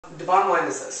The bottom line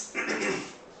is this.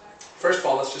 First of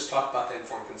all, let's just talk about the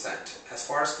informed consent. As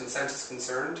far as consent is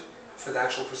concerned, for the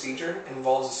actual procedure, it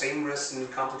involves the same risks and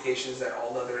complications that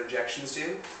all other injections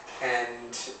do,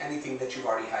 and anything that you've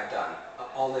already had done.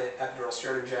 All the epidural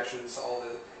steroid injections, all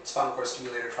the spinal cord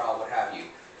stimulator trial, what have you.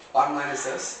 Bottom line is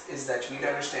this, is that you need to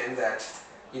understand that,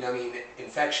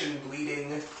 infection,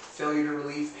 bleeding, failure to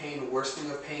relieve pain,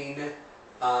 worsening of pain,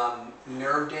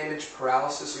 nerve damage,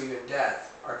 paralysis, or even death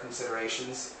are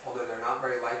considerations. Although they're not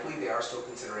very likely, they are still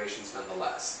considerations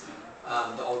nonetheless.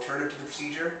 The alternative to the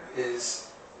procedure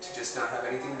is to just not have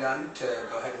anything done, to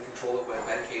go ahead and control it with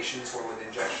medications or with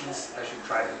injections, as you've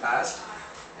tried in the past.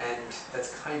 And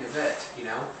that's kind of it,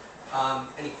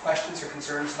 Any questions or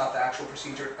concerns about the actual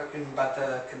procedure, about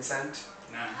the consent?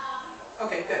 No.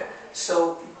 Okay, good.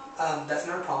 So that's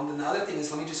not a problem. Then the other thing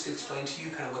is, let me just explain to you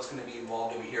kind of what's going to be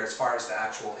involved over here as far as the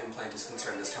actual implant is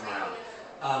concerned this time around.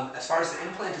 As far as the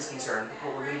implant is concerned,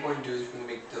 what we're going to do is we're going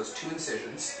to make those two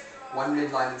incisions, one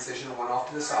midline incision and one off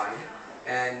to the side,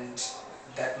 and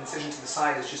that incision to the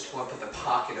side is just going to put the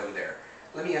pocket over there.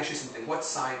 Let me ask you something. What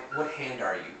hand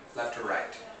are you? Left or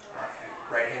right?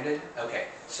 Right-handed? Okay.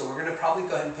 So we're going to probably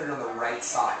go ahead and put it on the right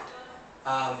side.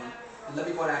 Let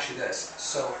me go and ask you this.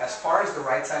 So as far as the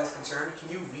right side is concerned, can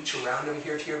you reach around over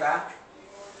here to your back?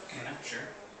 Yeah, sure.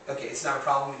 Okay, it's not a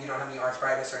problem. You don't have any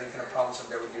arthritis or any kind of problems up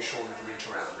there with your shoulder to reach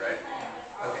around, right?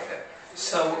 Okay, good.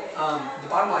 So the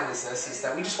bottom line is this, is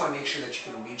that we just want to make sure that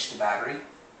you can reach the battery,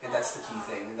 and that's the key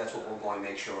thing, and that's what we're going to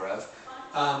make sure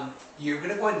of. You're going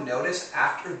to go and notice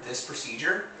after this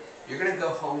procedure, you're going to go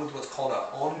home with what's called an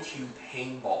on-cue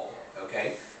pain ball,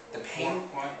 okay? The pain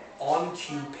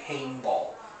on-cue pain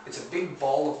ball. It's a big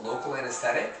ball of local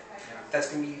anesthetic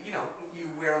that's going to be, you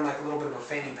wear on like a little bit of a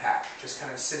fanny pack, just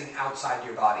kind of sitting outside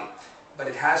your body. But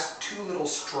it has two little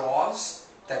straws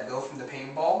that go from the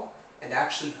pain ball and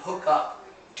actually hook up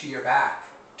to your back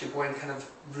to go and kind of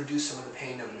reduce some of the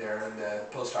pain over there in the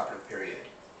post-operative period.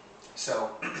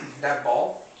 So that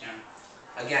ball,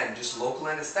 again, just local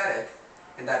anesthetic,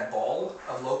 and that ball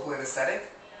of local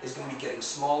anesthetic is going to be getting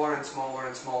smaller and smaller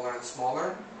and smaller and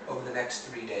smaller over the next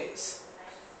 3 days.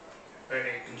 But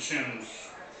it consumes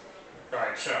by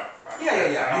itself. Yeah.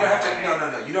 You don't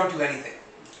have to. No. You don't do anything.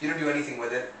 You don't do anything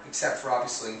with it except for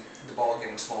obviously the ball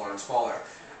getting smaller and smaller.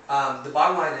 The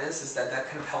bottom line is that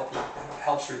kind of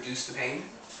helps reduce the pain,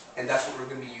 and that's what we're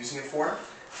going to be using it for.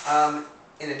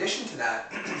 In addition to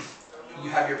that, you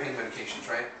have your pain medications,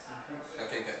 right?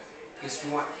 Okay, good. Because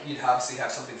you'd obviously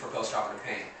have something for post-operative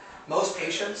pain. Most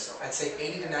patients, I'd say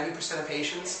 80 to 90% of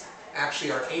patients,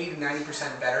 actually are 80 to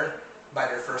 90% better by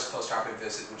their first post-operative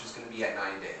visit, which is going to be at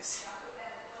 9 days.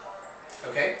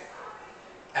 Okay?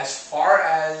 As far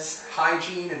as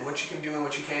hygiene and what you can do and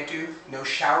what you can't do, no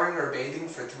showering or bathing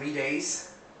for 3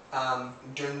 days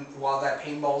while that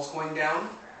pain ball is going down.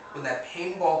 When that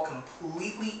pain ball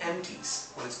completely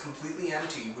empties, when it's completely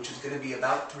empty, which is going to be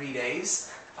about 3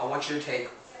 days, I want you to take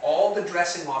all the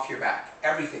dressing off your back,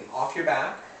 everything off your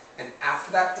back, and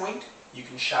after that point, you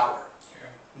can shower.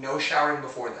 No showering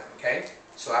before then, okay?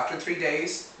 So after 3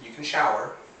 days, you can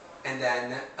shower, and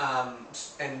then,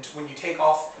 and when you take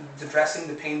off the dressing,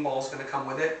 the pain ball is going to come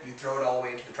with it, you throw it all the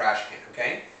way into the trash can,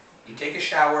 okay? You take a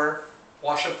shower,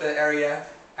 wash up the area.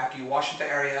 After you wash up the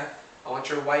area, I want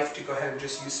your wife to go ahead and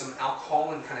just use some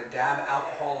alcohol and kind of dab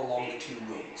alcohol along the 2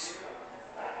 wounds.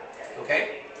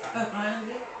 Okay?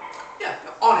 Yeah,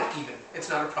 on it even. It's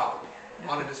not a problem.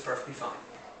 On it is perfectly fine.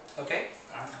 Okay?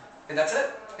 And that's it.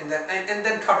 And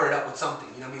then cover it up with something.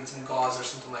 Some gauze or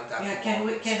something like that. Yeah,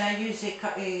 can I use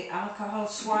a alcohol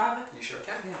swab? You sure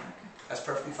can. Yeah. That's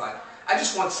perfectly fine. I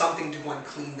just want something to go and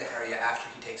clean the area after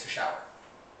he takes a shower.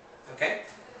 Okay?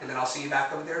 And then I'll see you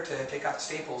back over there to take out the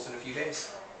staples in a few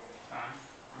days.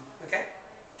 Okay?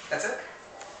 That's it?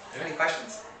 Any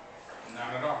questions?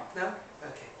 Not at all. No?